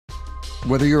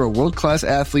Whether you're a world-class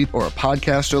athlete or a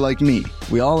podcaster like me,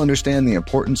 we all understand the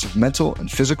importance of mental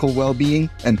and physical well-being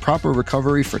and proper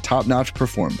recovery for top-notch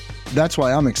performance. That's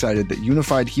why I'm excited that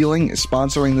Unified Healing is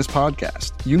sponsoring this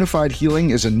podcast. Unified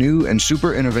Healing is a new and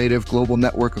super innovative global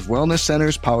network of wellness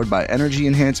centers powered by Energy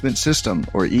Enhancement System,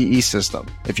 or EE System.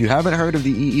 If you haven't heard of the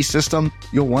EE System,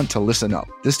 you'll want to listen up.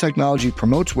 This technology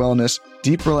promotes wellness,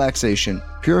 deep relaxation,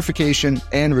 purification,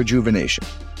 and rejuvenation.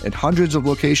 In hundreds of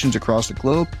locations across the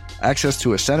globe, access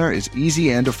to a center is easy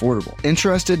and affordable.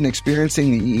 Interested in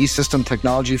experiencing the EE System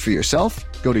technology for yourself?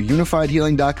 Go to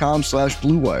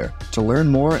unifiedhealing.com/bluewire to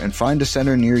learn more and find a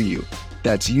center near you.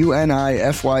 That's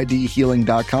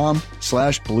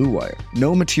unifydhealing.com/bluewire.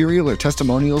 No material or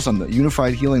testimonials on the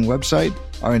Unified Healing website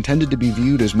are intended to be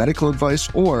viewed as medical advice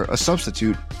or a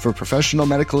substitute for professional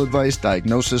medical advice,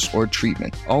 diagnosis, or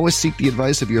treatment. Always seek the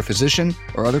advice of your physician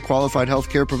or other qualified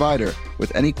healthcare provider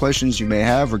with any questions you may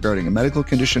have regarding a medical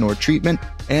condition or treatment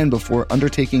and before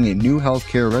undertaking a new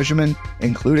healthcare regimen,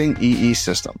 including EE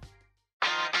System.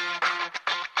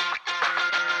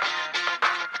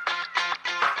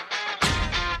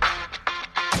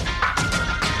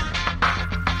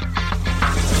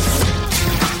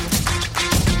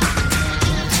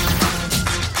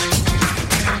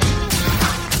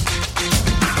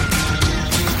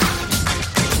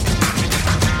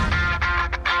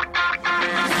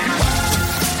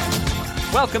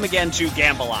 Welcome again to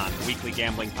Gamble On, the weekly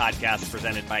gambling podcast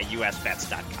presented by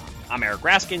USBets.com. I'm Eric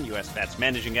Raskin, US Bets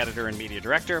Managing Editor and Media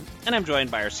Director, and I'm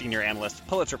joined by our senior analyst,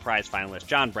 Pulitzer Prize finalist,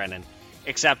 John Brennan.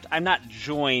 Except I'm not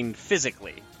joined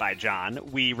physically by John.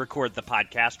 We record the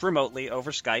podcast remotely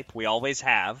over Skype. We always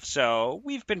have. So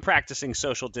we've been practicing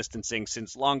social distancing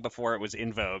since long before it was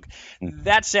in vogue.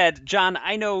 That said, John,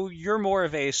 I know you're more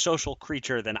of a social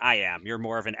creature than I am. You're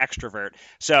more of an extrovert.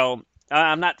 So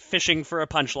I'm not fishing for a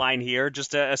punchline here,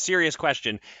 just a serious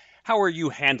question. How are you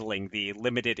handling the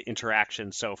limited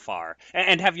interaction so far?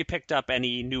 And have you picked up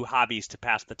any new hobbies to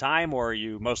pass the time, or are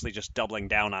you mostly just doubling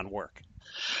down on work?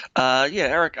 Yeah,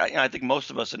 Eric, I think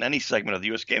most of us in any segment of the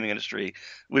U.S. gaming industry,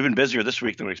 we've been busier this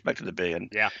week than we expected to be. And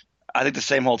yeah, I think the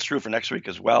same holds true for next week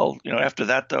as well. After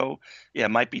that, though, yeah,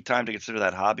 it might be time to consider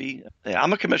that hobby. Yeah,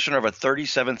 I'm a commissioner of a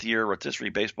 37th year rotisserie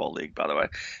baseball league, by the way,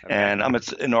 and I'm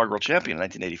its inaugural champion in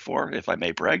 1984, if I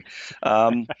may brag.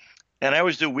 And I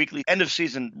always do weekly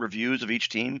end-of-season reviews of each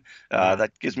team.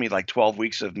 That gives me like 12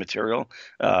 weeks of material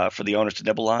for the owners to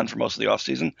nibble on for most of the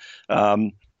offseason.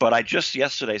 But I just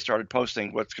yesterday started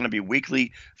posting what's going to be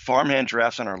weekly farmhand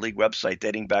drafts on our league website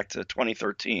dating back to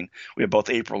 2013. We have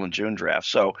both April and June drafts.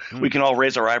 So we can all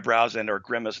raise our eyebrows and or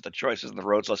grimace at the choices and the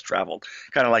roads less traveled.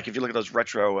 Kind of like if you look at those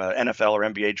retro NFL or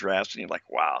NBA drafts and you're like,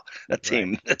 wow, that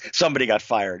team, somebody got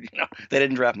fired. They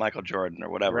didn't draft Michael Jordan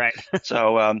or whatever. Right.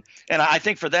 So, and I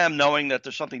think for them, knowing that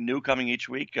there's something new coming each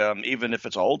week, even if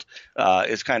it's old,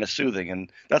 is kind of soothing.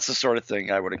 And that's the sort of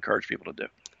thing I would encourage people to do.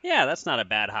 Yeah, that's not a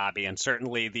bad hobby, and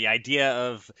certainly the idea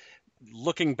of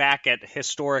looking back at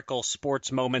historical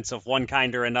sports moments of one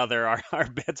kind or another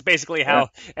it's basically how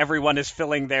everyone is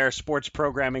filling their sports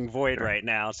programming void right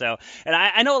now. So, and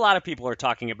I know a lot of people are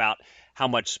talking about how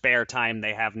much spare time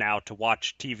they have now to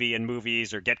watch TV and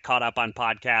movies or get caught up on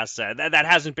podcasts. That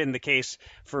hasn't been the case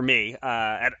for me.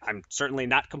 And I'm certainly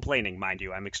not complaining, mind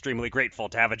you. I'm extremely grateful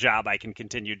to have a job I can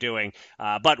continue doing.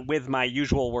 But with my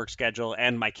usual work schedule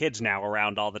and my kids now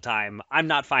around all the time, I'm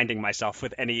not finding myself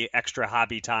with any extra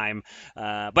hobby time.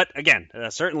 But again,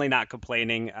 certainly not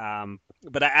complaining.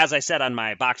 But as I said on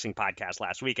my boxing podcast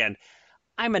last weekend,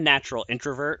 I'm a natural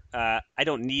introvert. I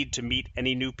don't need to meet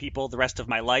any new people the rest of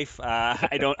my life.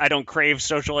 I don't crave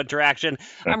social interaction.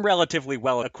 I'm relatively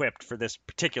well equipped for this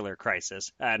particular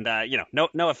crisis. And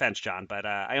no offense, John, but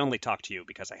I only talk to you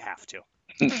because I have to.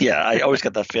 Yeah, I always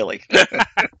get that feeling.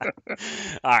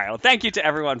 All right. Well, thank you to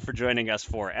everyone for joining us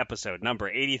for episode number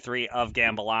 83 of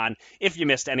Gamble On. If you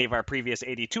missed any of our previous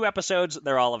 82 episodes,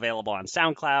 they're all available on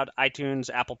SoundCloud, iTunes,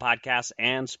 Apple Podcasts,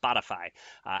 and Spotify.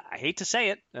 I hate to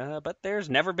say it, but there's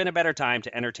never been a better time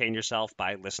to entertain yourself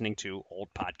by listening to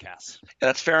old podcasts. Yeah,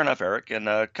 that's fair enough, Eric.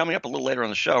 And coming up a little later on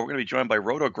the show, we're going to be joined by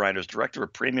Roto Grinders Director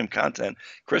of Premium Content,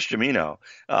 Chris Gimino.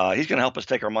 He's going to help us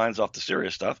take our minds off the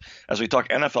serious stuff as we talk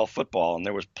NFL football, and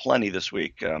there was plenty this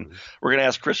week. We're going to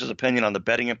ask Chris's opinion on the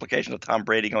betting implications of Tom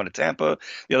Brady going to Tampa,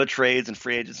 the other trades and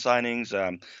free agent signings.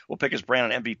 We'll pick his brain on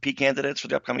MVP candidates for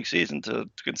the upcoming season to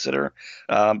consider.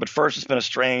 But first, it's been a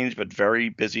strange but very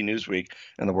busy news week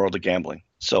in the world of gambling.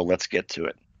 So let's get to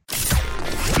it.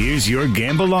 Here's your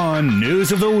Gamble On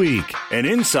News of the Week, an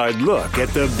inside look at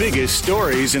the biggest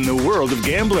stories in the world of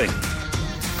gambling.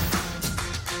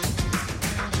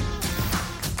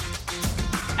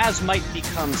 As As might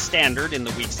become standard in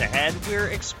the weeks ahead, we're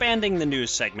expanding the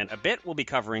news segment a bit. We'll be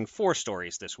covering 4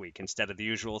 stories this week instead of the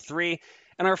usual 3,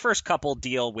 and our first couple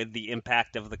deal with the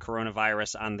impact of the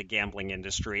coronavirus on the gambling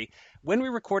industry. When we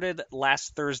recorded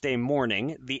last Thursday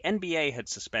morning, the NBA had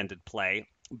suspended play,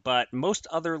 but most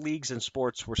other leagues and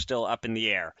sports were still up in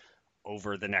the air.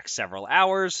 Over the next several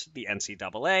hours, the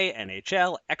NCAA,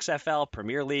 NHL, XFL,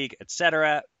 Premier League,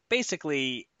 etc.,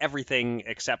 basically everything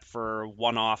except for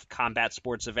one-off combat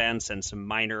sports events and some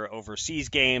minor overseas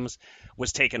games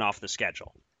was taken off the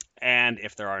schedule. And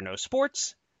if there are no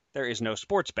sports, there is no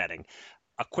sports betting.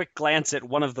 A quick glance at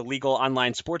one of the legal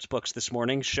online sports books this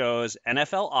morning shows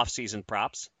NFL offseason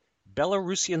props,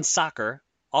 Belarusian soccer,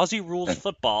 Aussie rules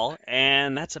football,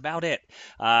 and that's about it.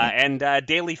 And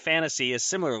daily fantasy is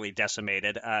similarly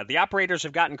decimated. The operators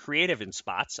have gotten creative in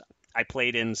spots. I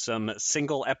played in some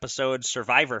single-episode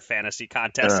Survivor fantasy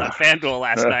contests on FanDuel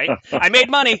last night. I made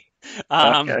money,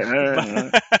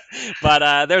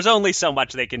 but there's only so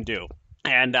much they can do.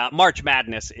 And March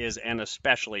Madness is an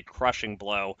especially crushing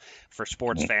blow for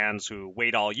sports fans who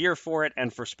wait all year for it,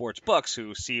 and for sports books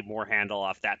who see more handle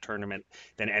off that tournament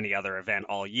than any other event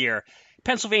all year.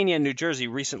 Pennsylvania and New Jersey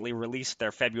recently released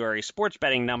their February sports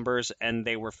betting numbers, and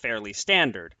they were fairly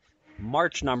standard.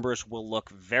 March numbers will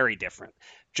look very different.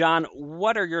 John,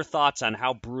 what are your thoughts on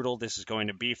how brutal this is going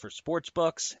to be for sports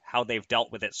books, how they've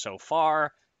dealt with it so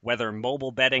far, whether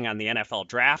mobile betting on the NFL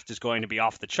draft is going to be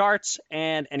off the charts,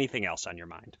 and anything else on your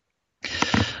mind?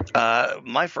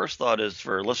 My first thought is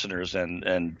for listeners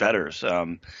and bettors.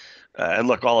 And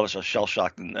look, all of us are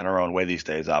shell-shocked in our own way these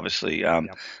days, obviously.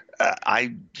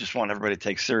 I just want everybody to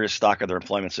take serious stock of their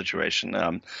employment situation.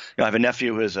 I have a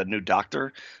nephew who is a new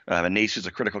doctor. I have a niece who's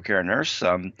a critical care nurse.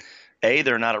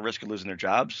 They're not at risk of losing their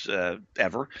jobs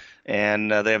ever,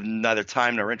 and they have neither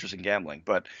time nor interest in gambling.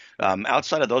 But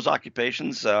outside of those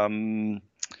occupations, I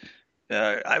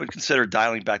would consider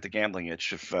dialing back the gambling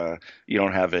itch if you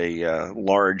don't have a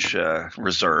large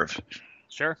reserve.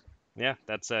 Sure. Yeah,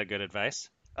 that's good advice.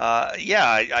 I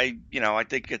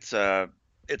think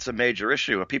it's a major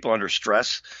issue. People under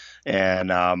stress.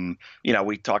 And,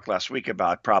 we talked last week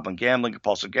about problem gambling,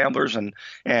 compulsive gamblers, and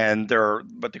they're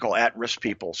what they call at-risk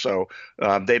people. So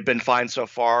they've been fine so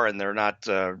far, and they're not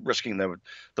risking the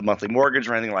monthly mortgage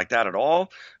or anything like that at all.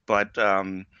 But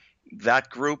that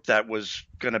group that was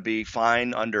going to be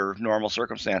fine under normal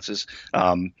circumstances,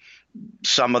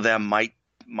 some of them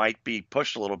might be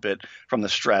pushed a little bit from the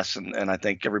stress, and I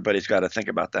think everybody's got to think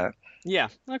about that. Yeah.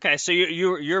 Okay. So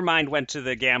your mind went to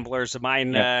the gamblers.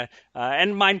 Mine,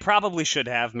 and mine probably should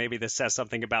have. Maybe this says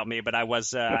something about me, but I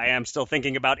am still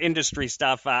thinking about industry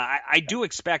stuff. I do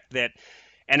expect that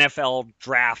NFL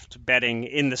draft betting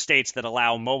in the states that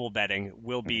allow mobile betting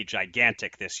will be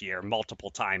gigantic this year, multiple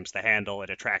times the handle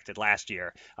it attracted last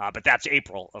year. But that's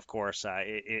April, of course.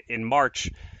 In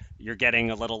March, you're getting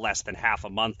a little less than half a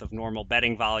month of normal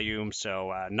betting volume,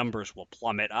 so numbers will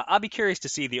plummet. I'll be curious to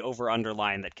see the over-under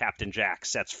line that Captain Jack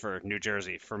sets for New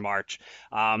Jersey for March.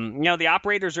 The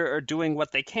operators are doing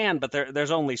what they can, but there's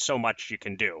only so much you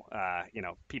can do.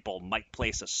 People might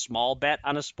place a small bet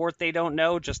on a sport they don't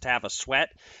know just to have a sweat,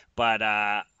 but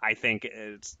I think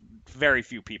very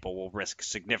few people will risk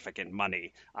significant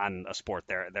money on a sport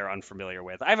they're unfamiliar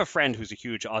with. I have a friend who's a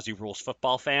huge Aussie rules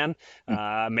football fan.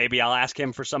 Maybe I'll ask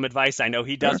him for some advice. I know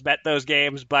he does bet those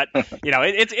games, but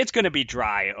it's going to be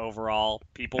dry overall.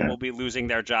 People will be losing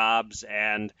their jobs,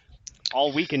 and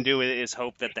all we can do is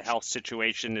hope that the health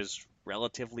situation is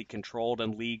relatively controlled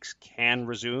and leagues can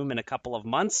resume in a couple of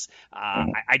months.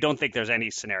 I don't think there's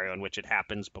any scenario in which it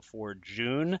happens before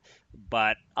June,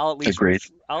 but I'll at least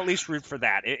root for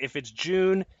that. If it's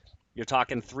June, you're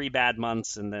talking 3 bad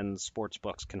months, and then sports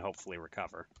books can hopefully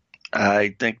recover.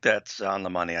 I think that's on the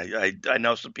money. I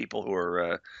know some people who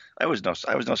are. I always know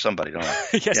somebody, don't I?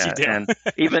 Yes, you do. And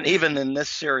even in this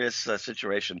serious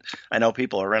situation, I know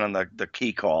people are in on the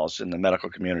key calls in the medical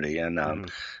community, and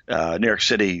New York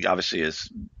City obviously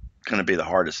is going to be the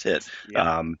hardest hit.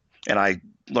 Yeah. And I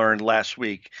learned last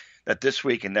week that this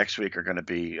week and next week are going to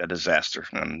be a disaster.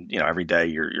 And every day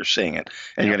you're seeing it,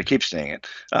 and you're going to keep seeing it.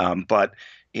 But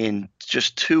in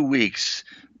just 2 weeks,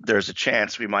 there's a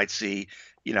chance we might see.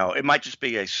 It might just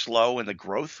be a slow in the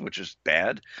growth, which is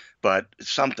bad, but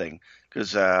it's something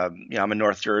because, I'm in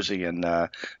North Jersey, and the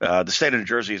state of New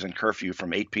Jersey is in curfew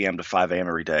from 8 p.m. to 5 a.m.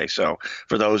 every day. So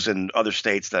for those in other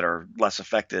states that are less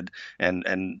affected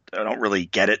and don't really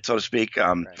get it, so to speak,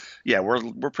 right.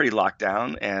 We're pretty locked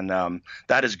down, and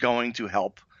that is going to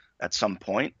help at some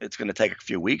point. It's going to take a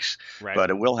few weeks, Right. but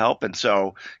it will help. And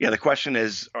so, the question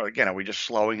is, again, are we just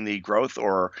slowing the growth,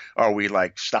 or are we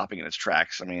like stopping in its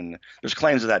tracks? I mean, there's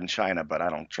claims of that in China, but I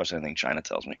don't trust anything China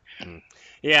tells me.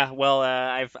 Yeah, well,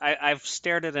 I've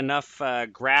stared at enough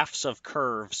graphs of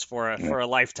curves for a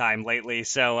lifetime lately.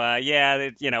 So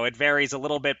it varies a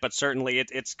little bit, but certainly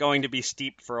it's going to be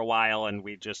steep for a while, and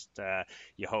we just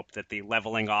you hope that the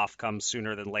leveling off comes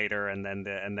sooner than later, and then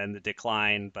the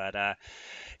decline. But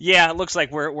it looks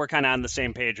like we're kind of on the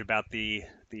same page about the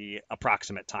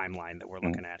approximate timeline that we're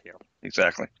looking at here.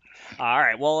 Exactly. All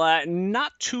right. Well,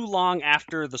 not too long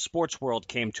after the sports world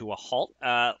came to a halt,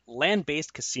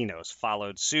 land-based casinos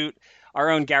followed suit. Our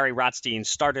own Gary Rothstein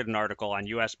started an article on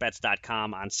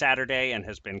usbets.com on Saturday and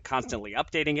has been constantly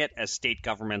updating it as state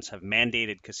governments have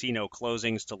mandated casino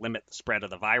closings to limit the spread of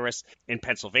the virus. In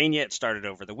Pennsylvania, it started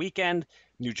over the weekend.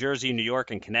 New Jersey, New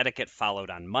York, and Connecticut followed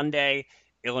on Monday.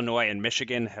 Illinois and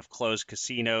Michigan have closed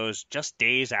casinos just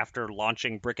days after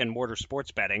launching brick-and-mortar sports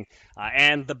betting.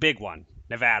 And the big one,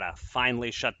 Nevada,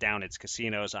 finally shut down its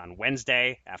casinos on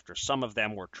Wednesday after some of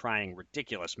them were trying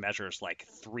ridiculous measures like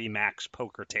 3 max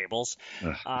poker tables.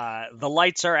 The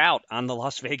lights are out on the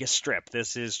Las Vegas Strip.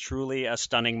 This is truly a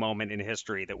stunning moment in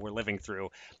history that we're living through.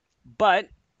 But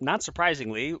not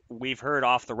surprisingly, we've heard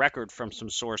off the record from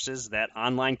some sources that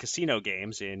online casino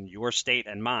games in your state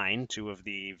and mine, 2 of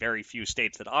the very few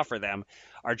states that offer them,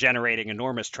 are generating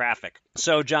enormous traffic.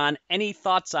 So, John, any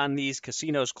thoughts on these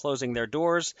casinos closing their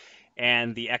doors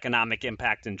and the economic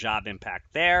impact and job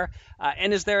impact there?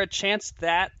 And is there a chance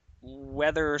that,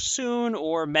 whether soon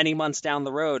or many months down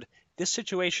the road, this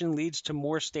situation leads to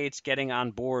more states getting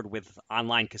on board with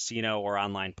online casino or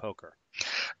online poker?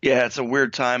 Yeah, it's a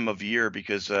weird time of year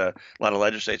because a lot of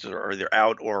legislators are either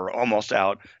out or almost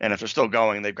out, and if they're still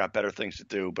going, they've got better things to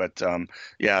do. But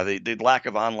the lack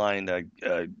of online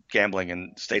gambling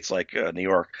in states like New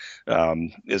York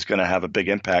is going to have a big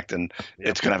impact, and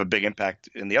it's going to have a big impact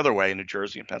in the other way in New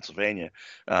Jersey and Pennsylvania.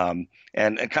 And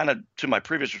kind of to my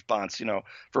previous response,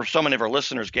 for so many of our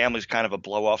listeners, gambling is kind of a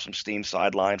blow off some steam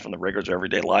sideline from the rigors of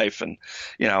everyday life, and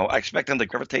I expect them to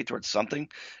gravitate towards something.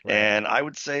 Right. And I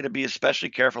would say to be especially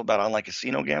careful about online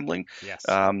casino gambling. Yes.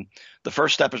 The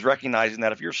first step is recognizing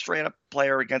that if you're a straight up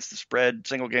player against the spread,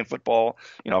 single game football,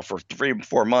 for 3 or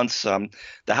 4 months,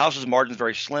 the house's margin is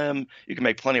very slim. You can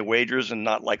make plenty of wagers and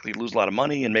not likely lose a lot of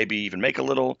money and maybe even make a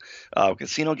little.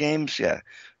 Casino games,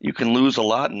 you can lose a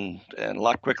lot and a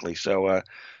lot quickly. So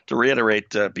to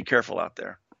reiterate, be careful out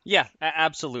there. Yeah,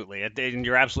 absolutely. And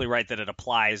you're absolutely right that it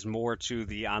applies more to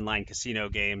the online casino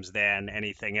games than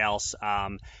anything else.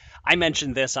 I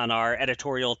mentioned this on our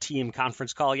editorial team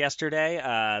conference call yesterday,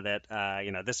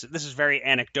 that this is very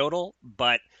anecdotal,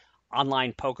 but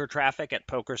online poker traffic at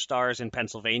PokerStars in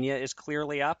Pennsylvania is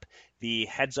clearly up. The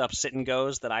heads-up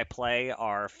sit-and-goes that I play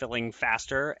are filling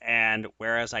faster, and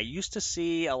whereas I used to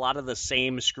see a lot of the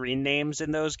same screen names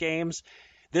in those games,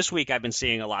 this week I've been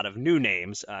seeing a lot of new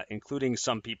names, including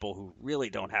some people who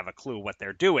really don't have a clue what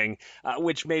they're doing,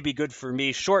 which may be good for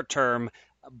me short-term,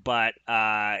 but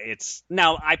it's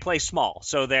now I play small,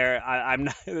 so I'm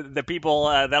not, the people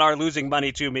that are losing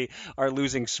money to me are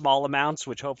losing small amounts,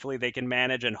 which hopefully they can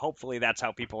manage, and hopefully that's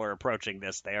how people are approaching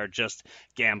this. They are just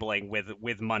gambling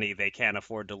with money they can't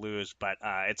afford to lose, but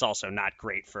it's also not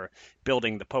great for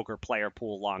building the poker player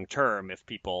pool long term if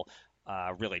people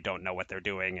really don't know what they're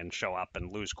doing and show up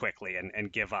and lose quickly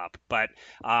and give up. But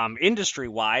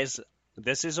industry-wise,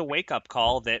 this is a wake-up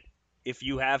call that if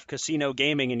you have casino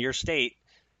gaming in your state,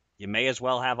 you may as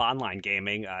well have online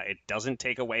gaming. It doesn't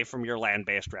take away from your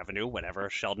land-based revenue, whatever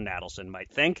Sheldon Adelson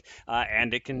might think,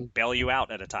 and it can bail you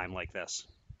out at a time like this.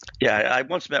 Yeah, I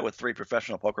once met with 3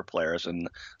 professional poker players, and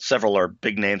several are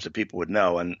big names that people would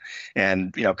know, and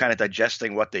kind of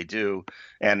digesting what they do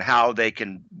and how they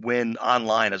can win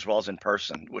online as well as in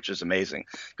person, which is amazing.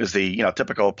 Because the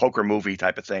typical poker movie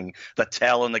type of thing, the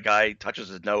tell and the guy touches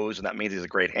his nose and that means he's a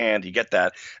great hand. You get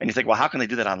that, and you think, well, how can they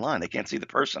do that online? They can't see the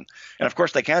person, and of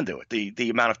course they can do it. The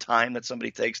amount of time that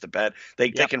somebody takes to bet, they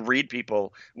can read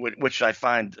people, which I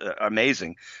find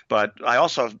amazing. But I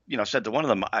also said to one of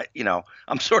them,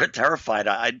 I'm sort of terrified.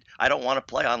 I don't want to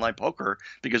play online poker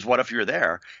because what if you're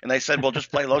there? And they said, well,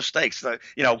 just play low stakes.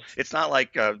 It's not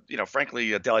like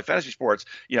frankly, daily fantasy sports.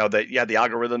 That the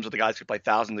algorithms of the guys who play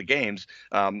thousands of games.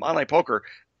 Online poker,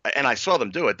 and I saw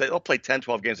them do it. They'll play 10,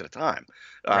 12 games at a time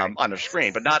on their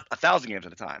screen, but not 1,000 games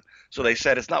at a time. So they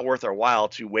said it's not worth our while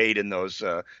to wade in those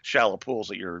shallow pools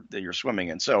that you're swimming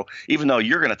in. So even though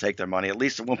you're going to take their money, at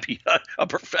least it won't be a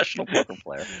professional poker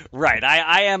player. Right.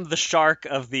 I am the shark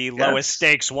of the lowest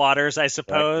stakes waters, I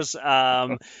suppose.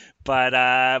 Right.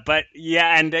 But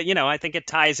yeah, and I think it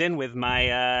ties in with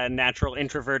my natural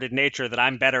introverted nature that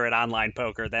I'm better at online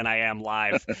poker than I am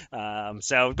live.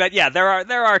 But yeah, there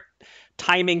are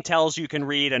timing tells you can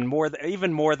read, and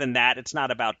even more than that, it's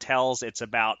not about tells, it's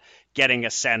about getting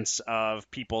a sense of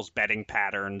people's betting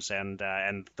patterns and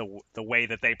the way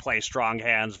that they play strong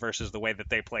hands versus the way that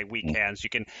they play weak hands. You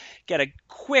can get a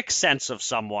quick sense of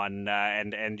someone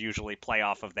and usually play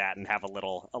off of that and have a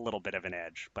little bit of an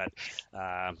edge. But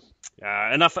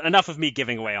enough of me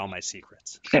giving away all my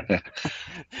secrets.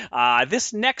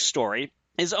 This next story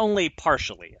is only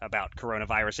partially about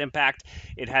coronavirus impact.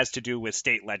 It has to do with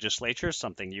state legislatures,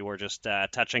 something you were just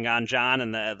touching on, John,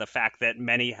 and the fact that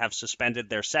many have suspended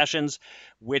their sessions,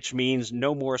 which means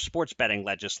no more sports betting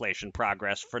legislation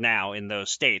progress for now in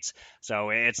those states.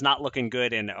 So it's not looking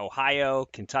good in Ohio,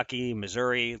 Kentucky,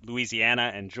 Missouri,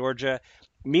 Louisiana, and Georgia.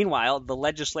 Meanwhile, the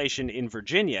legislation in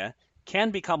Virginia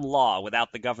can become law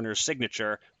without the governor's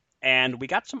signature. And we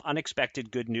got some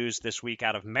unexpected good news this week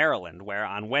out of Maryland, where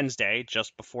on Wednesday,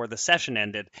 just before the session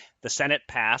ended, the Senate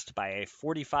passed by a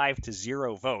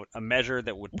 45-0 vote a measure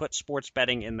that would put sports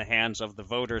betting in the hands of the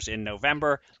voters in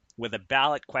November, with a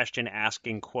ballot question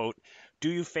asking, quote,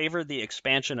 "Do you favor the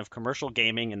expansion of commercial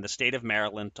gaming in the state of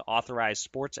Maryland to authorize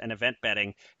sports and event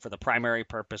betting for the primary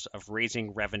purpose of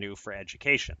raising revenue for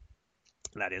education?"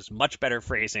 That is much better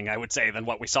phrasing, I would say, than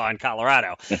what we saw in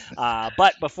Colorado.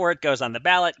 But before it goes on the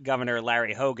ballot, Governor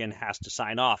Larry Hogan has to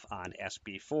sign off on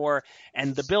SB 4,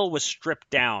 and the bill was stripped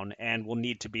down and will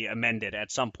need to be amended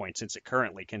at some point since it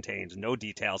currently contains no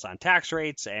details on tax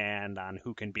rates and on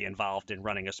who can be involved in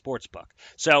running a sports book.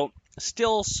 So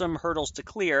still some hurdles to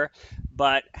clear,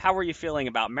 but how are you feeling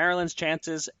about Maryland's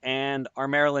chances, and are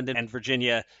Maryland and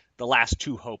Virginia the last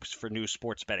two hopes for new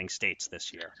sports betting states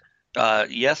this year?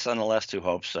 Yes, on the last two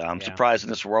hopes. I'm surprised in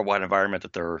this worldwide environment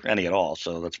that there are any at all,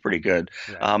 so that's pretty good.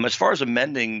 Right. As far as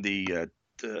amending the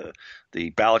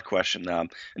ballot question,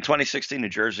 in 2016, New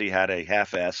Jersey had a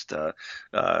half-assed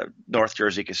North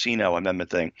Jersey casino amendment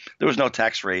thing. There was no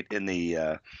tax rate in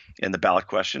the ballot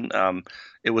question.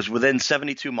 It was within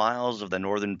 72 miles of the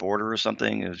northern border or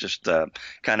something. It was just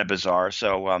kind of bizarre.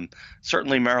 So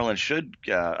certainly Maryland should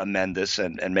amend this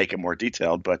and make it more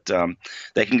detailed, but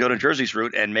they can go to Jersey's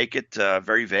route and make it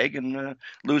very vague and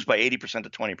lose by 80%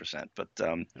 to 20%.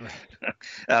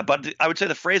 But I would say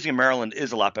the phrasing in Maryland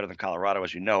is a lot better than Colorado,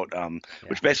 as you note,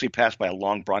 which basically passed by a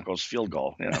long Broncos field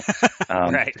goal.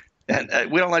 Right.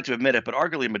 And we don't like to admit it, but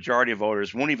arguably a majority of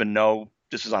voters won't even know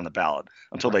this is on the ballot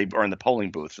until they are in the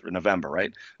polling booth in November,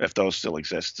 right? If those still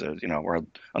exist, or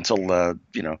until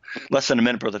less than a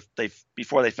minute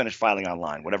before they finish filing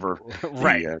online, whatever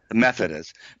the method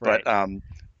is. Right. But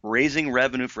raising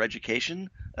revenue for education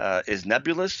is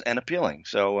nebulous and appealing.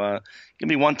 So give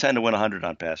me 110 to win 100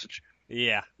 on passage.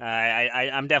 Yeah,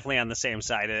 I'm definitely on the same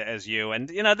side as you. And,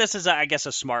 this is, I guess,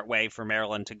 a smart way for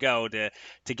Maryland to go to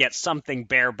get something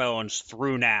bare bones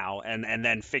through now and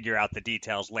then figure out the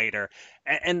details later.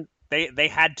 And they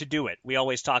had to do it. We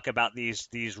always talk about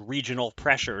these regional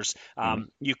pressures.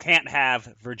 You can't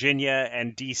have Virginia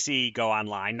and D.C. go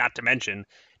online, not to mention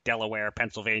Delaware,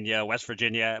 Pennsylvania, West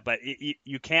Virginia. But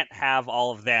you can't have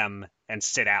all of them and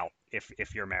sit out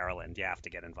if you're Maryland. You have to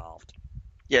get involved.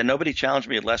 Yeah, nobody challenged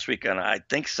me last week, and I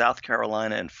think South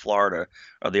Carolina and Florida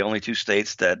are the only two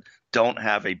states that don't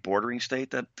have a bordering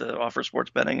state that offers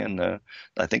sports betting, and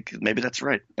I think maybe that's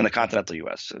right in the continental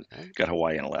U.S. Got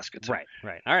Hawaii and Alaska too. Right.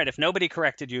 All right, if nobody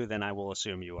corrected you, then I will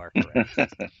assume you are correct.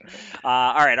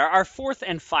 All right, our fourth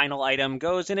and final item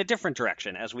goes in a different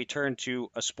direction as we turn to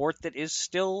a sport that is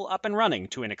still up and running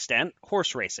to an extent,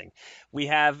 horse racing. We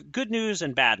have good news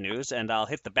and bad news, and I'll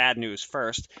hit the bad news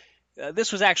first.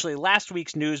 This was actually last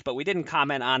week's news, but we didn't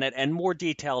comment on it, and more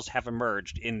details have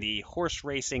emerged in the horse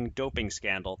racing doping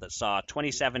scandal that saw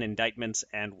 27 indictments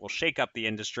and will shake up the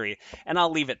industry. And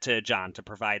I'll leave it to John to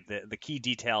provide the key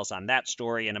details on that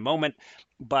story in a moment.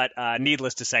 But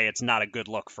needless to say, it's not a good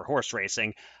look for horse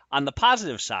racing. On the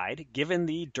positive side, given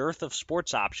the dearth of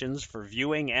sports options for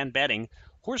viewing and betting,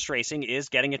 horse racing is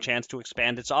getting a chance to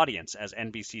expand its audience, as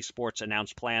NBC Sports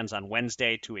announced plans on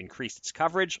Wednesday to increase its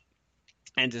coverage.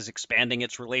 and is expanding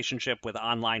its relationship with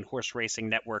online horse racing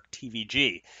network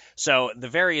TVG. So the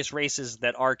various races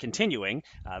that are continuing,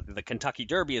 the Kentucky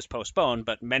Derby is postponed,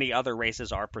 but many other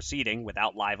races are proceeding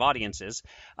without live audiences.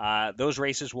 Those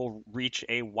races will reach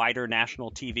a wider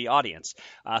national TV audience.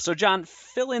 So John,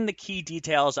 fill in the key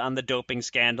details on the doping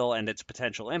scandal and its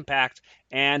potential impact,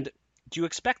 and do you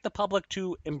expect the public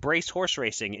to embrace horse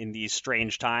racing in these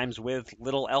strange times with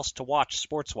little else to watch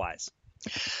sports-wise?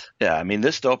 Yeah, I mean,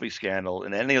 this doping scandal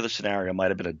in any other scenario might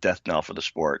have been a death knell for the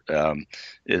sport.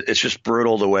 It's just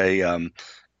brutal the way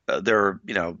there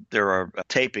are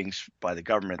tapings by the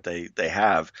government they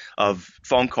have of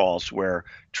phone calls where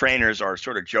trainers are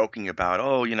sort of joking about,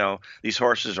 oh, these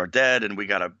horses are dead and we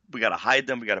gotta hide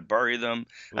them, we gotta bury them.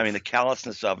 Oof. I mean, the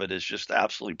callousness of it is just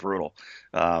absolutely brutal.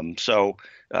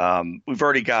 We've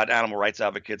already got animal rights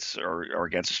advocates are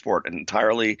against the sport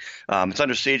entirely. It's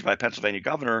under siege by a Pennsylvania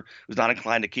governor who's not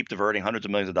inclined to keep diverting hundreds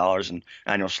of millions of dollars in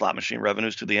annual slot machine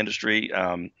revenues to the industry.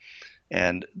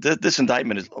 And this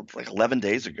indictment is like 11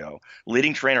 days ago.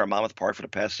 Leading trainer at Monmouth Park for the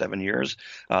past 7 years.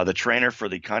 The trainer for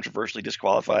the controversially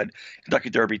disqualified Kentucky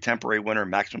Derby temporary winner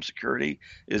Maximum Security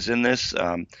is in this.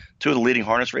 Two of the leading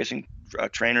harness racing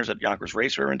trainers at Yonkers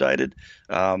Racer are indicted.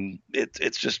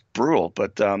 It's just brutal.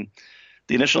 But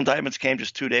the initial indictments came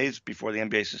just 2 days before the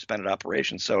NBA suspended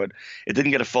operations, so it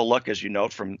didn't get a full look, as you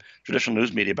note, from traditional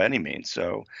news media by any means.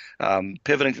 So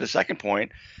pivoting to the second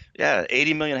point,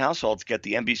 80 million households get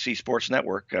the NBC Sports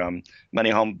Network. Many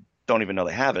at home don't even know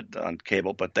they have it on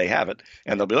cable, but they have it,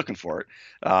 and they'll be looking for it.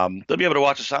 They'll be able to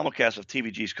watch a simulcast of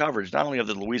TVG's coverage, not only of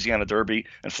the Louisiana Derby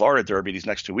and Florida Derby these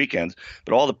next 2 weekends,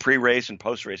 but all the pre-race and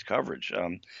post-race coverage.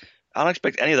 I don't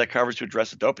expect any of that coverage to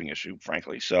address the doping issue,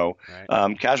 frankly. So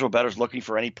right. Casual bettors looking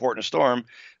for any port in a storm,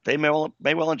 they may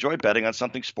well enjoy betting on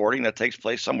something sporting that takes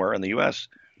place somewhere in the U.S.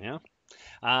 Yeah.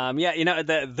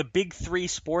 The big three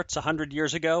sports 100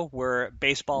 years ago were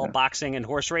baseball, boxing, and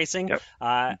horse racing. Yep.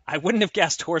 I wouldn't have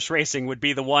guessed horse racing would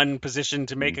be the one position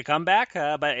to make a comeback,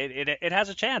 but it has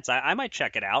a chance. I might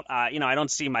check it out. I don't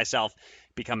see myself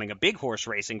becoming a big horse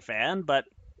racing fan, but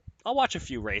I'll watch a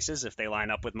few races if they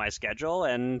line up with my schedule,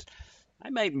 and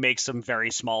I might make some very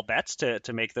small bets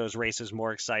to make those races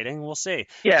more exciting. We'll see.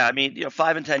 Yeah, I mean,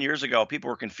 5 and 10 years ago,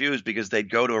 people were confused because they'd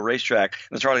go to a racetrack and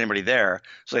there's hardly anybody there.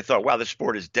 So they thought, wow, this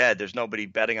sport is dead. There's nobody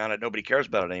betting on it. Nobody cares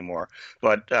about it anymore.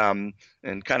 But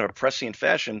in kind of a prescient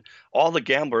fashion, all the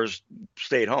gamblers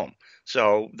stayed home.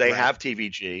 So they have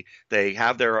TVG, they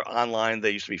have their online, they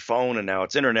used to be phone and now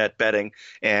it's internet betting,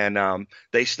 and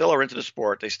they still are into the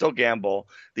sport. They still gamble.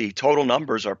 The total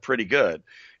numbers are pretty good.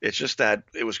 It's just that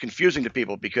it was confusing to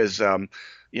people because,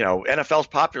 NFL's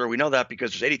popular. We know that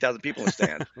because there's 80,000 people in the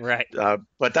stand. Right.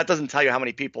 But that doesn't tell you how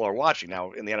many people are watching.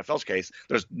 Now, in the NFL's case,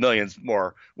 there's millions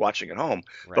more watching at home.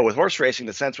 Right. But with horse racing,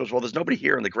 the sense was, well, there's nobody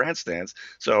here in the grandstands,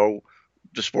 so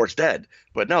the sport's dead.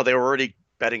 But no, they were already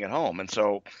betting at home. And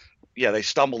so they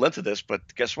stumbled into this, but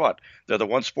guess what? They're the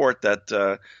one sport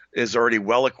that is already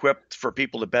well equipped for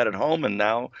people to bet at home, and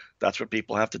now that's what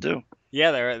people have to do.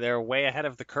 Yeah, they're way ahead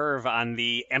of the curve on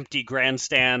the empty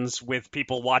grandstands with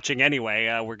people watching anyway.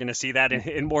 We're going to see that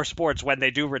in more sports when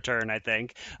they do return, I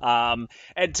think. And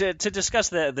to discuss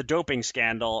the doping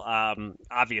scandal,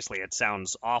 obviously it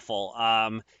sounds awful.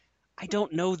 I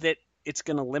don't know that it's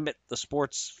going to limit the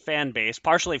sports fan base,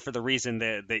 partially for the reason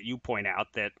that you point out,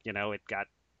 that it got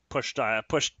pushed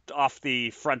off the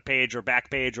front page or back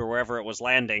page or wherever it was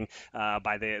landing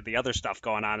by the other stuff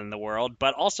going on in the world.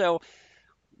 But also,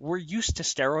 we're used to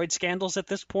steroid scandals at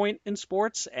this point in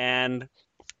sports, and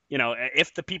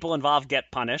if the people involved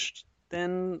get punished,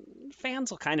 then fans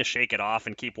will kind of shake it off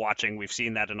and keep watching. We've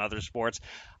seen that in other sports.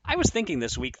 I was thinking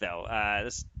this week, though,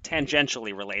 this is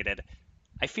tangentially related.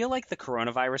 I feel like the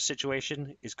coronavirus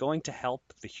situation is going to help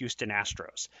the Houston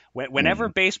Astros. Whenever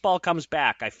baseball comes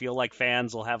back, I feel like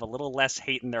fans will have a little less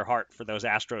hate in their heart for those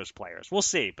Astros players. We'll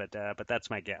see, but that's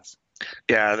my guess.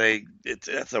 Yeah,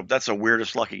 that's the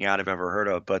weirdest lucking out I've ever heard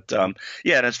of. But and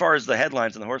as far as the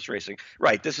headlines in the horse racing,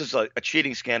 right, this is a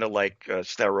cheating scandal like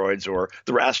steroids or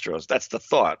the Astros. That's the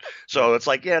thought. So it's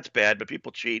like, it's bad, but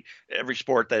people cheat. Every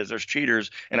sport there's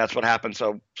cheaters, and that's what happened.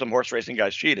 So some horse racing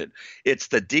guys cheated. It's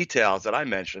the details that I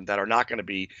mentioned that are not going to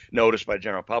be noticed by the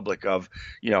general public of,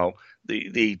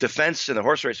 the defense in the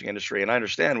horse racing industry, and I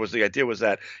understand, the idea was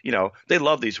that, they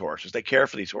love these horses. They care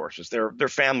for these horses. They're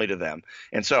family to them.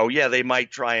 And so, they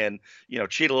might try and,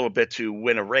 cheat a little bit to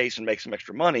win a race and make some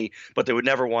extra money, but they would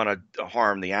never want to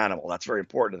harm the animal. That's very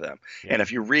important to them. Yeah. And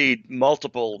if you read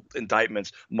multiple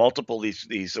indictments, multiple these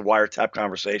wiretap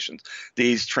conversations,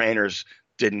 these trainers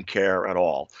didn't care at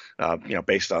all,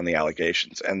 based on the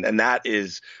allegations. And that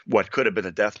is what could have been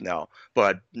a death knell,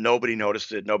 but nobody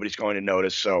noticed it. Nobody's going to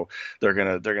notice. So they're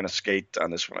going to skate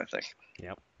on this one, I think.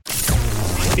 Yep.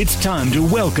 It's time to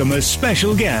welcome a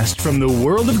special guest from the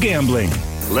world of gambling.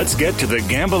 Let's get to the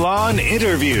Gamble On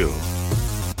interview.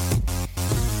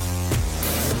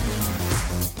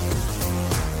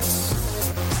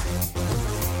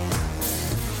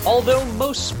 Although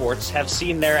most sports have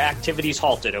seen their activities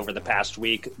halted over the past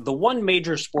week, the one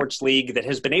major sports league that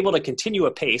has been able to continue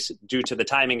apace due to the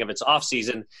timing of its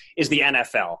offseason is the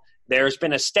NFL. There's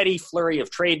been a steady flurry of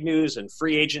trade news and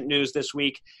free agent news this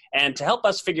week, and to help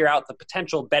us figure out the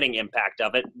potential betting impact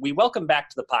of it, we welcome back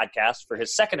to the podcast for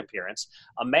his second appearance,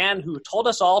 a man who told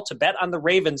us all to bet on the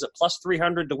Ravens at plus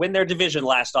 300 to win their division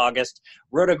last August,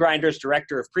 RotoGrinders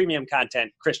Director of Premium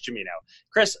Content, Chris Gimino.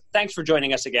 Chris, thanks for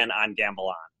joining us again on Gamble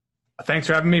On. Thanks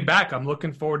for having me back. I'm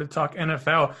looking forward to talk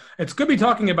NFL. It's good to be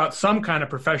talking about some kind of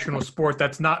professional sport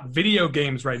that's not video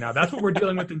games right now. That's what we're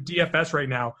dealing with in DFS right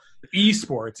now,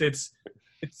 esports.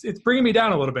 It's bringing me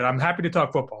down a little bit. I'm happy to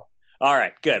talk football. All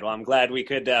right, good. Well, I'm glad we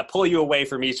could pull you away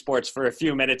from esports for a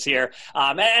few minutes here.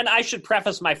 And I should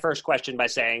preface my first question by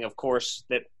saying, of course,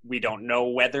 that we don't know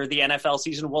whether the NFL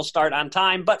season will start on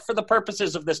time. But for the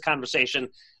purposes of this conversation,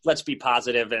 let's be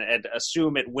positive and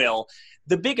assume it will.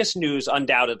 The biggest news,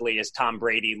 undoubtedly, is Tom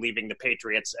Brady leaving the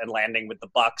Patriots and landing with the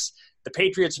Bucs. The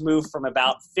Patriots moved from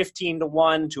about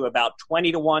 15-1 to about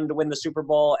 20-1 to win the Super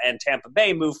Bowl, and Tampa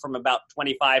Bay moved from about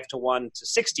 25-1 to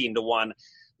 16-1.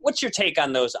 What's your take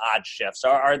on those odd shifts?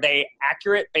 Are they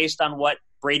accurate based on what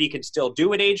Brady can still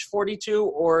do at age 42,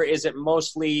 or is it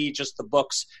mostly just the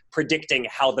books predicting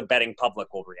how the betting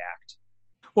public will react?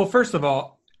 Well, first of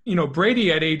all,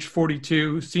 Brady at age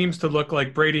 42 seems to look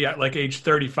like Brady at like age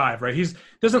 35, right? He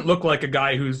doesn't look like a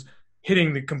guy who's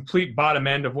hitting the complete bottom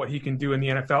end of what he can do in the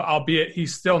NFL, albeit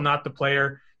he's still not the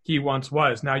player he once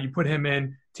was. Now you put him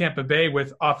in Tampa Bay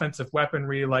with offensive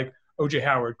weaponry like O.J.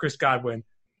 Howard, Chris Godwin,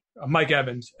 Mike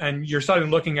Evans, and you're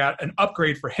starting looking at an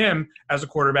upgrade for him as a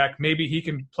quarterback. Maybe he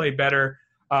can play better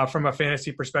from a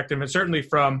fantasy perspective, and certainly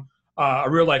from a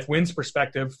real-life wins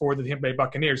perspective for the Tampa Bay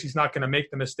Buccaneers. He's not going to make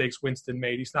the mistakes Winston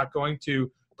made. He's not going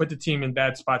to put the team in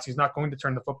bad spots. He's not going to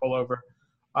turn the football over.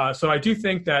 So I do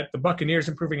think that the Buccaneers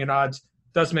improving in odds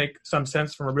does make some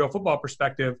sense from a real football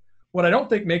perspective. What I don't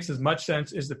think makes as much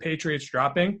sense is the Patriots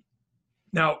dropping.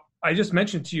 Now, I just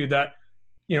mentioned to you that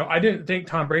I didn't think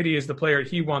Tom Brady is the player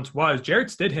he once was. Jarrett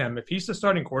Stidham, if he's the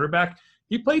starting quarterback,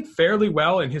 he played fairly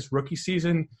well in his rookie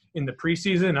season in the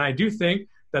preseason. And I do think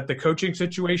that the coaching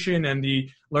situation and the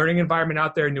learning environment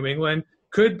out there in New England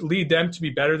could lead them to be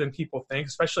better than people think,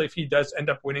 especially if he does end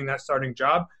up winning that starting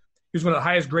job. He was one of the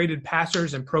highest graded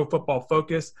passers in Pro Football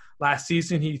Focus. Last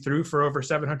season, he threw for over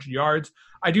 700 yards.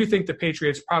 I do think the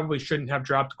Patriots probably shouldn't have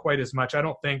dropped quite as much. I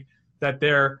don't think that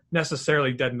they're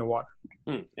necessarily dead in the water.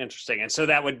 Interesting. And so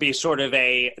that would be sort of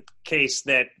a case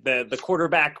that the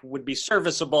quarterback would be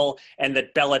serviceable and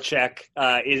that Belichick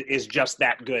is just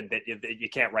that good that you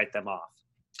can't write them off.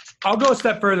 I'll go a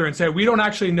step further and say we don't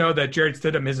actually know that Jarrett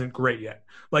Stidham isn't great yet.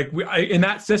 In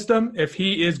that system, if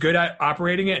he is good at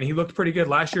operating it, and he looked pretty good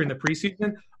last year in the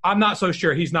preseason, I'm not so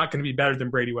sure he's not going to be better than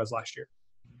Brady was last year.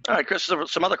 All right, Chris,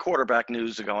 some other quarterback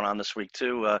news going on this week,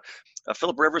 too.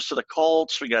 Phillip Rivers to the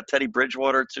Colts. We got Teddy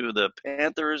Bridgewater to the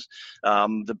Panthers.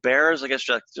 The Bears, I guess,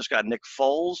 just got Nick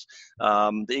Foles.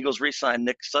 The Eagles re-signed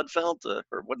Nick Sudfeld,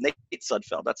 Nate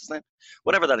Sudfeld, that's his name?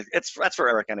 Whatever that is. That's for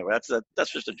Eric anyway.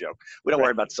 That's just a joke. We don't worry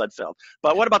about Sudfeld.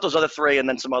 But what about those other three and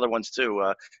then some other ones,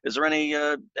 too? Is there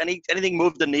anything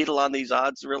moved the needle on these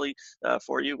odds, really,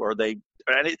 for you? Are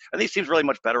these teams really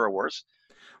much better or worse?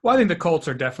 Well, I think the Colts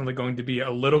are definitely going to be a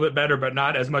little bit better, but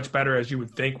not as much better as you would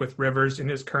think with Rivers in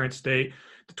his current state.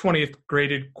 The 20th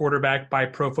graded quarterback by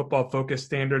Pro Football Focus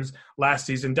standards last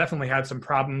season definitely had some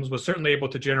problems, was certainly able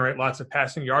to generate lots of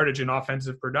passing yardage and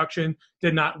offensive production,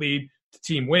 did not lead to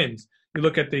team wins. You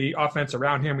look at the offense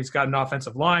around him, he's got an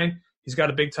offensive line, he's got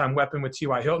a big-time weapon with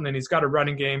T.Y. Hilton, and he's got a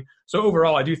running game. So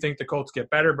overall, I do think the Colts get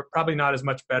better, but probably not as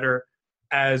much better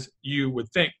as you would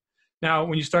think. Now,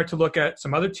 when you start to look at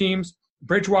some other teams,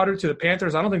 Bridgewater to the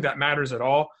Panthers, I don't think that matters at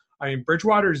all. I mean,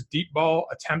 Bridgewater's deep ball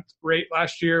attempt rate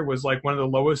last year was like one of the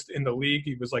lowest in the league.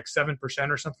 He was like 7%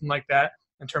 or something like that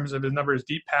in terms of his number of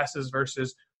deep passes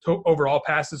versus overall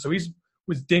passes. So he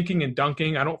was dinking and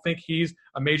dunking. I don't think he's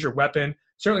a major weapon.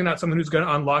 Certainly not someone who's going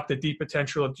to unlock the deep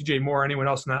potential of DJ Moore or anyone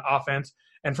else in that offense.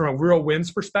 And from a real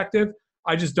wins perspective,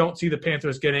 I just don't see the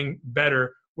Panthers getting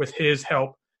better with his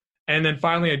help. And then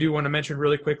finally, I do want to mention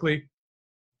really quickly,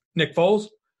 Nick Foles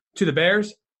to the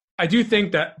Bears. I do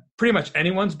think that pretty much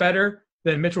anyone's better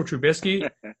than Mitchell Trubisky,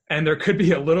 and there could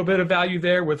be a little bit of value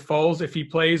there with Foles if he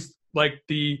plays like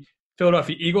the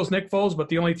Philadelphia Eagles Nick Foles, but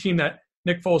the only team that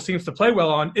Nick Foles seems to play well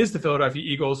on is the Philadelphia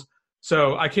Eagles.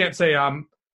 So I can't say I'm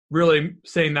really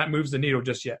saying that moves the needle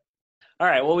just yet. All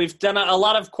right. Well, we've done a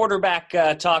lot of quarterback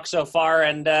talk so far,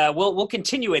 and we'll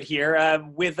continue it here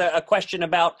with a question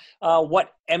about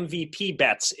what MVP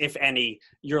bets, if any,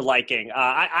 you're liking.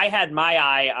 I had my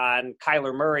eye on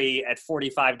Kyler Murray at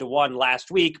 45-1 last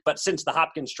week, but since the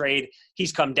Hopkins trade,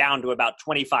 he's come down to about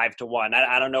 25-1.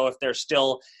 I don't know if there's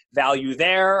still value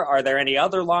there. Are there any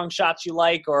other long shots you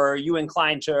like, or are you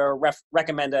inclined to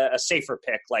recommend a safer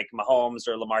pick like Mahomes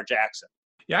or Lamar Jackson?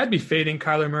 Yeah, I'd be fading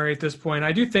Kyler Murray at this point.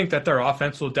 I do think that their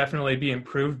offense will definitely be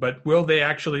improved, but will they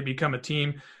actually become a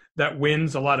team that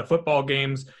wins a lot of football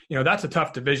games? That's a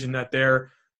tough division that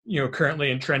they're,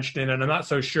 currently entrenched in. And I'm not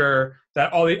so sure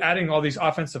that adding all these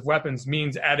offensive weapons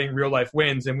means adding real life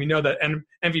wins. And we know that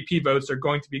MVP votes are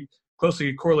going to be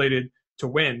closely correlated to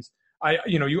wins.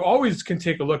 You always can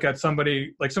take a look at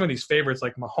somebody like some of these favorites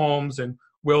like Mahomes and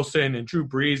Wilson and Drew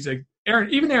Brees,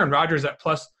 Aaron Rodgers at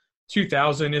plus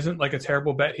 2,000 isn't like a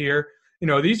terrible bet here.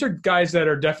 These are guys that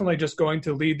are definitely just going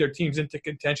to lead their teams into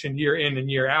contention year in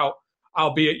and year out,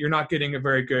 albeit you're not getting a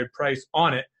very good price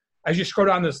on it. As you scroll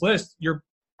down this list, you're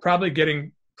probably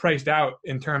getting priced out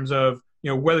in terms of,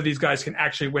 whether these guys can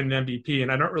actually win an MVP.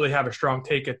 And I don't really have a strong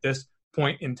take at this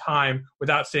point in time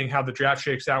without seeing how the draft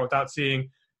shakes out, without seeing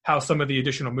how some of the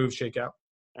additional moves shake out.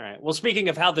 All right. Well, speaking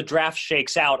of how the draft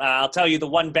shakes out, I'll tell you the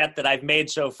one bet that I've made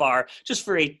so far, just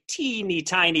for a teeny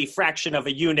tiny fraction of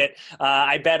a unit.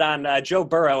 I bet on Joe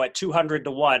Burrow at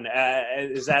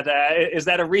 200-1. Is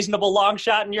that a reasonable long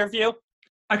shot in your view?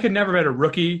 I could never bet a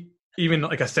rookie even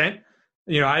like a cent.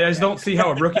 I just don't see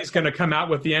how a rookie's going to come out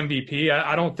with the MVP.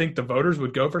 I don't think the voters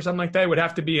would go for something like that. It would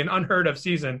have to be an unheard of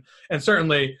season, and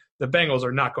certainly the Bengals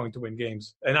are not going to win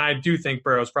games. And I do think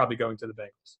Burrow's probably going to the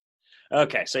Bengals.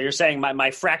 Okay, so you're saying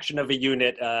my fraction of a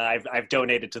unit I've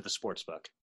donated to the sportsbook.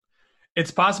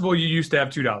 It's possible you used to have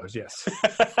 $2, yes.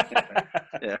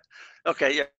 Yeah.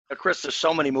 Okay, yeah. Chris, there's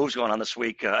so many moves going on this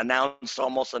week,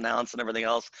 almost announced and everything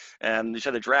else. And you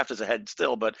said the draft is ahead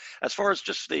still. But as far as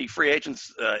just the free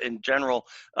agents in general,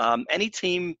 any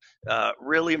team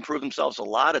really improve themselves a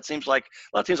lot? It seems like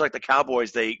a lot of teams like the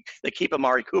Cowboys, they keep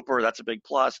Amari Cooper. That's a big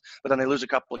plus. But then they lose a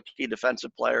couple of key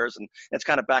defensive players. And it's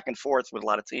kind of back and forth with a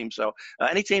lot of teams. So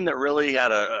any team that really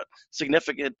had a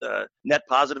significant net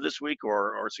positive this week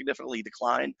or significantly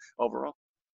declined overall?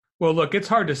 Well, look, it's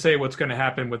hard to say what's going to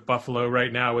happen with Buffalo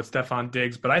right now with Stephon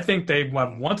Diggs, but I think they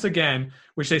have once again,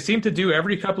 which they seem to do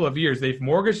every couple of years, they've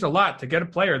mortgaged a lot to get a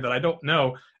player that I don't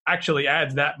know actually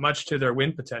adds that much to their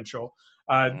win potential.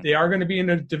 They are going to be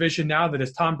in a division now that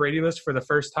is Tom Brady-less for the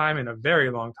first time in a very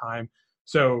long time.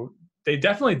 So they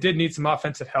definitely did need some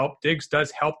offensive help. Diggs does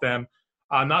help them.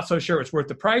 I'm not so sure it's worth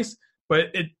the price,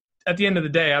 but at the end of the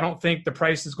day, I don't think the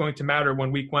price is going to matter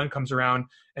when week one comes around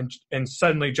and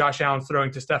suddenly Josh Allen's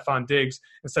throwing to Stephon Diggs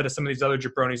instead of some of these other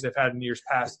jabronis they've had in years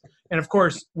past. And, of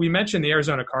course, we mentioned the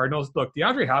Arizona Cardinals. Look,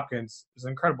 DeAndre Hopkins is an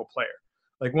incredible player.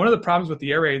 Like, one of the problems with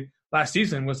the air raid last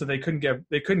season was that they couldn't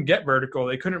get vertical.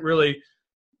 They couldn't really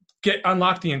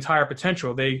unlock the entire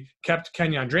potential. They kept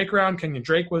Kenyon Drake around. Kenyon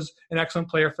Drake was an excellent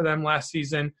player for them last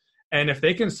season. And if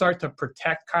they can start to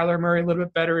protect Kyler Murray a little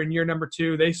bit better in year number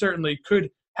 2, they certainly could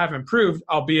have improved,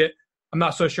 albeit I'm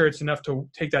not so sure it's enough to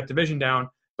take that division down,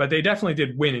 but they definitely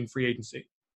did win in free agency.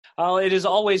 It is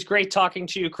always great talking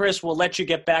to you, Chris. We'll let you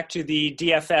get back to the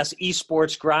DFS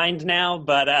esports grind now,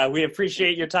 but we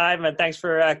appreciate your time, and thanks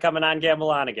for coming on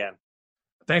Gamble On again.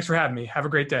 Thanks for having me. Have a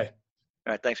great day.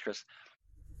 All right, thanks, Chris.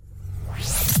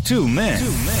 Two men.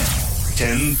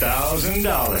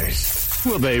 $10,000.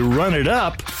 Will they run it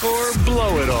up or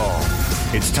blow it all?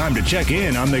 It's time to check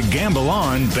in on the Gamble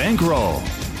On bankroll.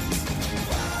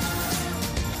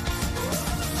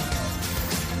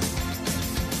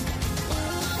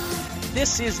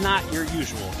 This is not your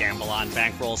usual Gamble On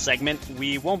Bankroll segment.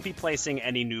 We won't be placing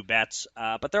any new bets,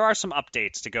 but there are some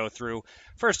updates to go through.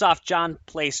 First off, John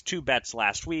placed 2 bets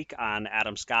last week on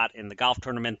Adam Scott in the golf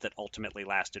tournament that ultimately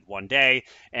lasted 1 day,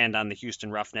 and on the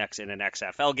Houston Roughnecks in an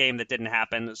XFL game that didn't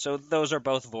happen, so those are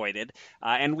both voided.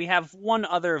 And we have one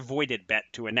other voided bet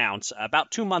to announce.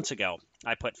 About 2 months ago,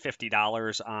 I put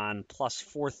 $50 on plus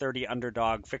 430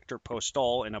 underdog Victor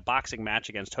Postol in a boxing match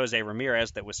against Jose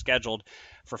Ramirez that was scheduled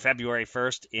for February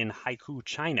 1st in Haikou,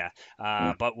 China,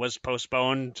 but was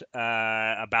postponed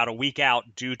about a week out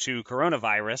due to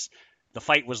coronavirus. The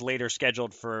fight was later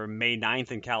scheduled for May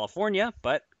 9th in California,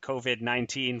 but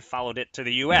COVID-19 followed it to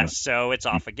the U.S., so it's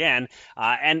off again.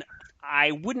 And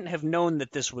I wouldn't have known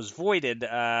that this was voided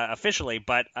officially,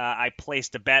 but I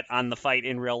placed a bet on the fight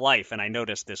in real life, and I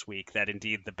noticed this week that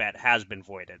indeed the bet has been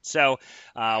voided. So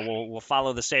we'll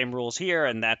follow the same rules here,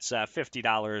 and that's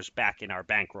 $50 back in our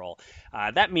bankroll.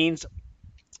 That means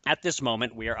at this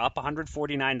moment, we are up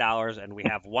 $149, and we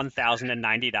have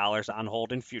 $1,090 on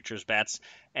hold in futures bets.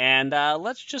 And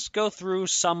let's just go through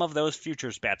some of those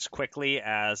futures bets quickly,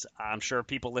 as I'm sure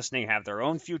people listening have their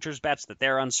own futures bets that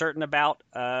they're uncertain about,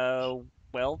 the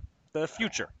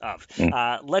future of.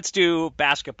 Let's do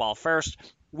basketball first.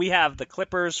 We have the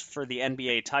Clippers for the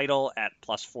NBA title at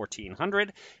plus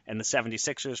 1,400, and the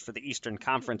 76ers for the Eastern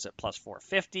Conference at plus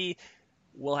 450.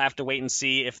 We'll have to wait and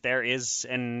see if there is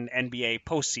an NBA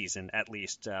postseason, at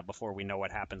least, before we know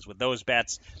what happens with those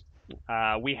bets.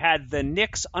 We had the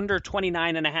Knicks under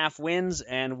 29.5 wins,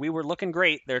 and we were looking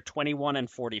great. They're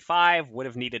 21-45, would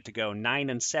have needed to go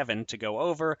 9-7 to go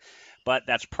over, but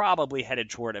that's probably headed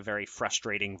toward a very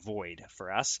frustrating void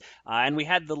for us. And we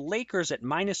had the Lakers at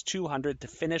minus 200 to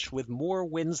finish with more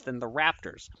wins than the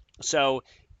Raptors. So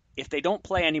if they don't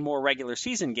play any more regular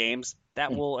season games,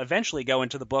 that will eventually go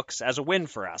into the books as a win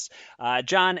for us.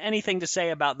 John, anything to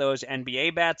say about those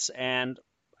NBA bets? And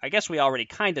I guess we already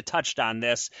kind of touched on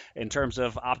this in terms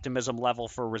of optimism level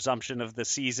for resumption of the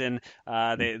season,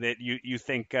 that you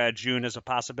think June is a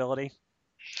possibility?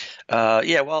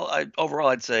 Overall,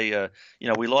 I'd say,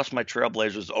 we lost my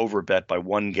Trailblazers over bet by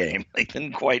one game. They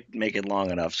didn't quite make it long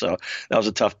enough, so that was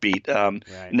a tough beat. Right.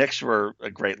 Knicks were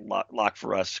a great lock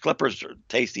for us. Clippers are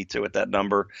tasty, too, at that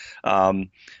number.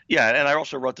 And I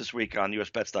also wrote this week on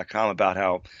usbets.com about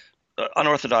how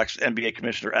unorthodox NBA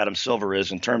Commissioner Adam Silver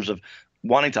is in terms of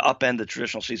wanting to upend the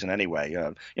traditional season anyway.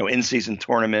 In-season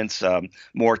tournaments,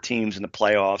 more teams in the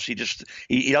playoffs.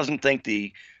 He doesn't think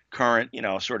the current,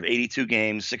 sort of 82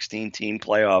 games, 16 team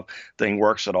playoff thing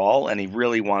works at all, and he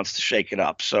really wants to shake it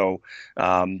up. So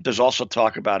there's also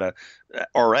talk about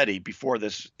already before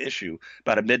this issue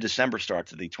about a mid-December start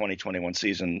to the 2021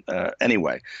 season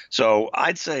anyway. So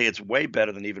I'd say it's way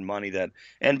better than even money that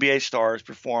NBA stars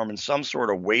perform in some sort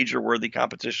of wager-worthy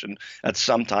competition at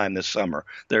some time this summer.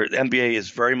 The NBA is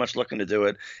very much looking to do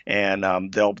it, and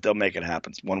they'll make it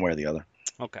happen one way or the other.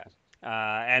 Okay.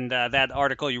 And that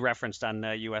article you referenced on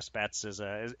US Bets is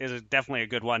definitely a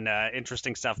good one.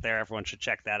 Interesting stuff there. Everyone should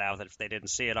check that out if they didn't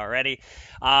see it already.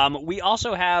 We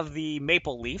also have the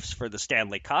Maple Leafs for the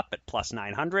Stanley Cup at plus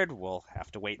 900. We'll have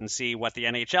to wait and see what the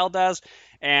NHL does.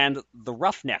 And the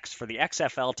Roughnecks for the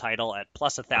XFL title at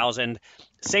plus 1,000.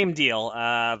 Same deal.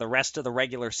 The rest of the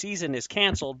regular season is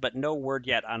canceled, but no word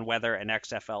yet on whether an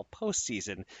XFL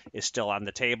postseason is still on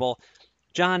the table.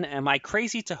 John, am I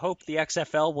crazy to hope the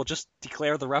XFL will just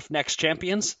declare the Roughnecks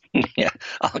champions? Yeah,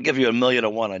 I'll give you $1 million to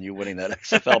 1 on you winning that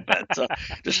XFL bet. So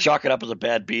just chalk it up as a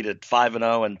bad beat at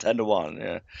 5-0 and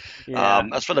 10-1. Yeah.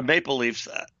 As for the Maple Leafs,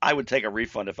 I would take a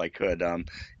refund if I could.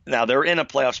 Now they're in a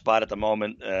playoff spot at the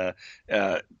moment,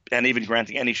 and even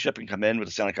granting any ship can come in with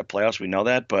the Stanley Cup playoffs, we know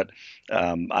that. But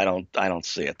I don't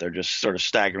see it. They're just sort of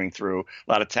staggering through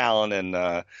a lot of talent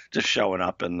and just showing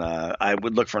up. And I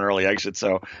would look for an early exit,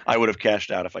 so I would have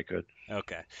cashed out if I could.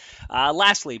 Okay.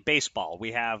 Lastly, baseball.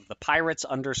 We have the Pirates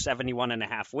under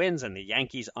 71.5 wins and the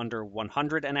Yankees under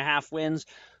 100.5 wins.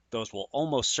 Those will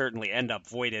almost certainly end up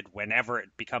voided whenever it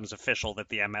becomes official that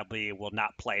the MLB will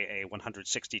not play a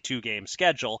 162-game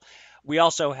schedule. We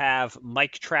also have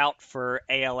Mike Trout for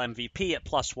AL MVP at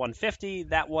plus 150.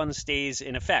 That one stays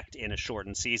in effect in a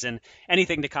shortened season.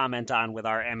 Anything to comment on with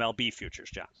our MLB futures,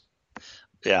 John?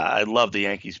 Yeah, I love the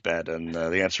Yankees bet, and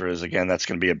the answer is, again, that's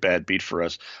going to be a bad beat for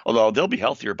us. Although they'll be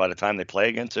healthier by the time they play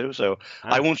again, too. So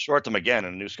I won't short them again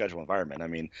in a new schedule environment. I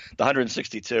mean, the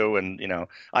 162, and,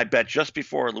 I bet just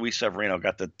before Luis Severino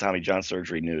got the Tommy John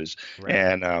surgery news. Right.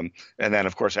 And then,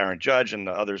 of course, Aaron Judge and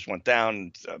the others went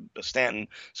down, Stanton.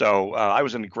 So I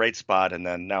was in a great spot, and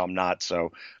then now I'm not.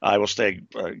 So I will stay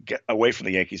get away from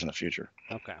the Yankees in the future.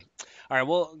 Okay. All right,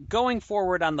 well, going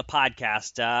forward on the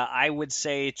podcast, I would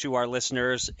say to our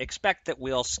listeners, expect that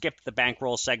we'll skip the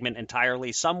bankroll segment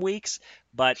entirely some weeks,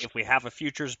 but if we have a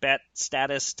futures bet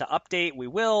status to update, we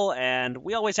will, and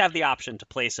we always have the option to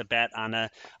place a bet on a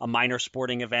minor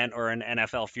sporting event or an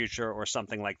NFL future or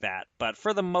something like that. But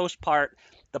for the most part,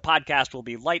 the podcast will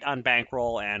be light on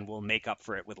bankroll, and we'll make up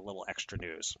for it with a little extra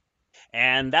news.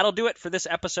 And that'll do it for this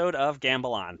episode of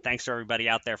Gamble On. Thanks to everybody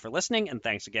out there for listening, and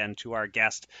thanks again to our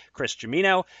guest, Chris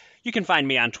Gimino. You can find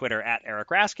me on Twitter at Eric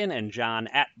Raskin and John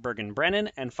at Bergen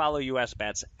Brennan, and follow US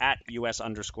Bets at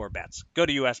US_bets. Go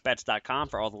to usbets.com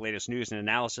for all the latest news and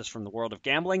analysis from the world of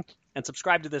gambling, and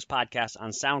subscribe to this podcast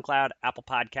on SoundCloud, Apple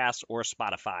Podcasts, or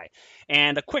Spotify.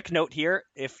 And a quick note here,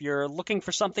 if you're looking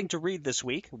for something to read this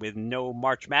week with no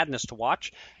March Madness to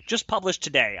watch, just published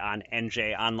today on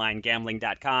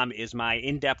njonlinegambling.com is my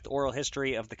in-depth oral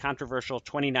history of the controversial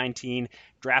 2019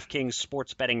 DraftKings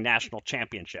Sports Betting National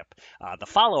Championship. The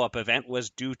follow-up event was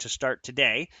due to start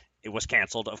today. It was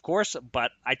canceled, of course,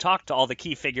 but I talked to all the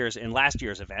key figures in last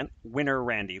year's event: winner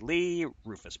Randy Lee,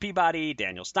 Rufus Peabody,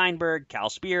 Daniel Steinberg,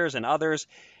 Cal Spears, and others,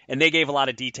 and they gave a lot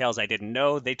of details I didn't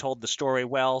know. They told the story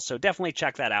well, so definitely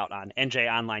check that out on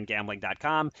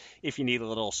njonlinegambling.com if you need a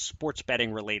little sports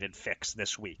betting related fix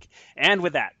this week. And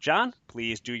with that, John,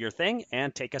 please do your thing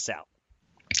and take us out.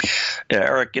 Yeah,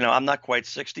 Eric, I'm not quite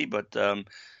 60, but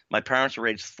my parents were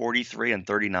aged 43 and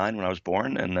 39 when I was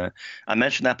born, and I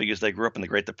mention that because they grew up in the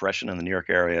Great Depression in the New York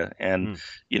area. And,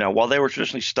 while they were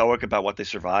traditionally stoic about what they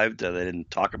survived, they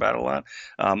didn't talk about it a lot.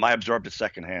 I absorbed it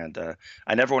secondhand.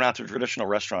 I never went out to a traditional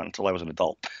restaurant until I was an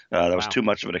adult. That was too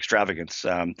much of an extravagance.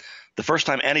 The first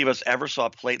time any of us ever saw a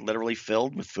plate literally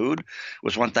filled with food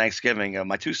was one Thanksgiving.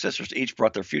 My two sisters each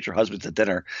brought their future husbands to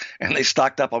dinner, and they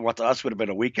stocked up on what to us would have been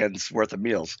a weekend's worth of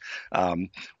meals.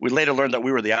 We later learned that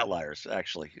we were the outliers,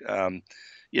 actually.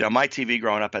 My TV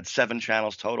growing up had 7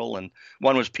 channels total, and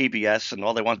one was PBS, and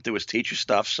all they wanted to do was teach you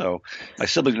stuff. So my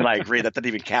siblings and I agreed that didn't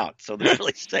even count. So there's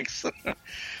really 6.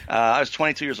 I was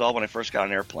 22 years old when I first got on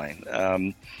an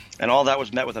airplane. And all that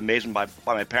was met with amazement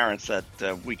by my parents that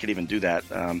we could even do that.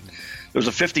 There was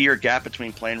a 50-year gap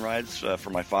between plane rides for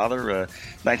my father.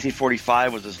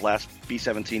 1945 was his last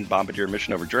B-17 Bombardier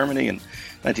mission over Germany, and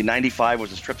 1995 was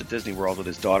his trip to Disney World with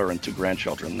his daughter and 2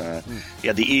 grandchildren. He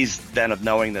had the ease then of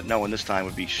knowing that no one this time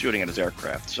would be shooting at his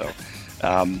aircraft. So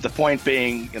the point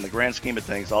being, in the grand scheme of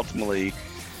things, ultimately,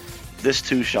 this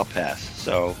too shall pass.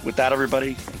 So with that,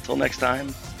 everybody, until next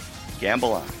time,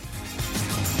 gamble on.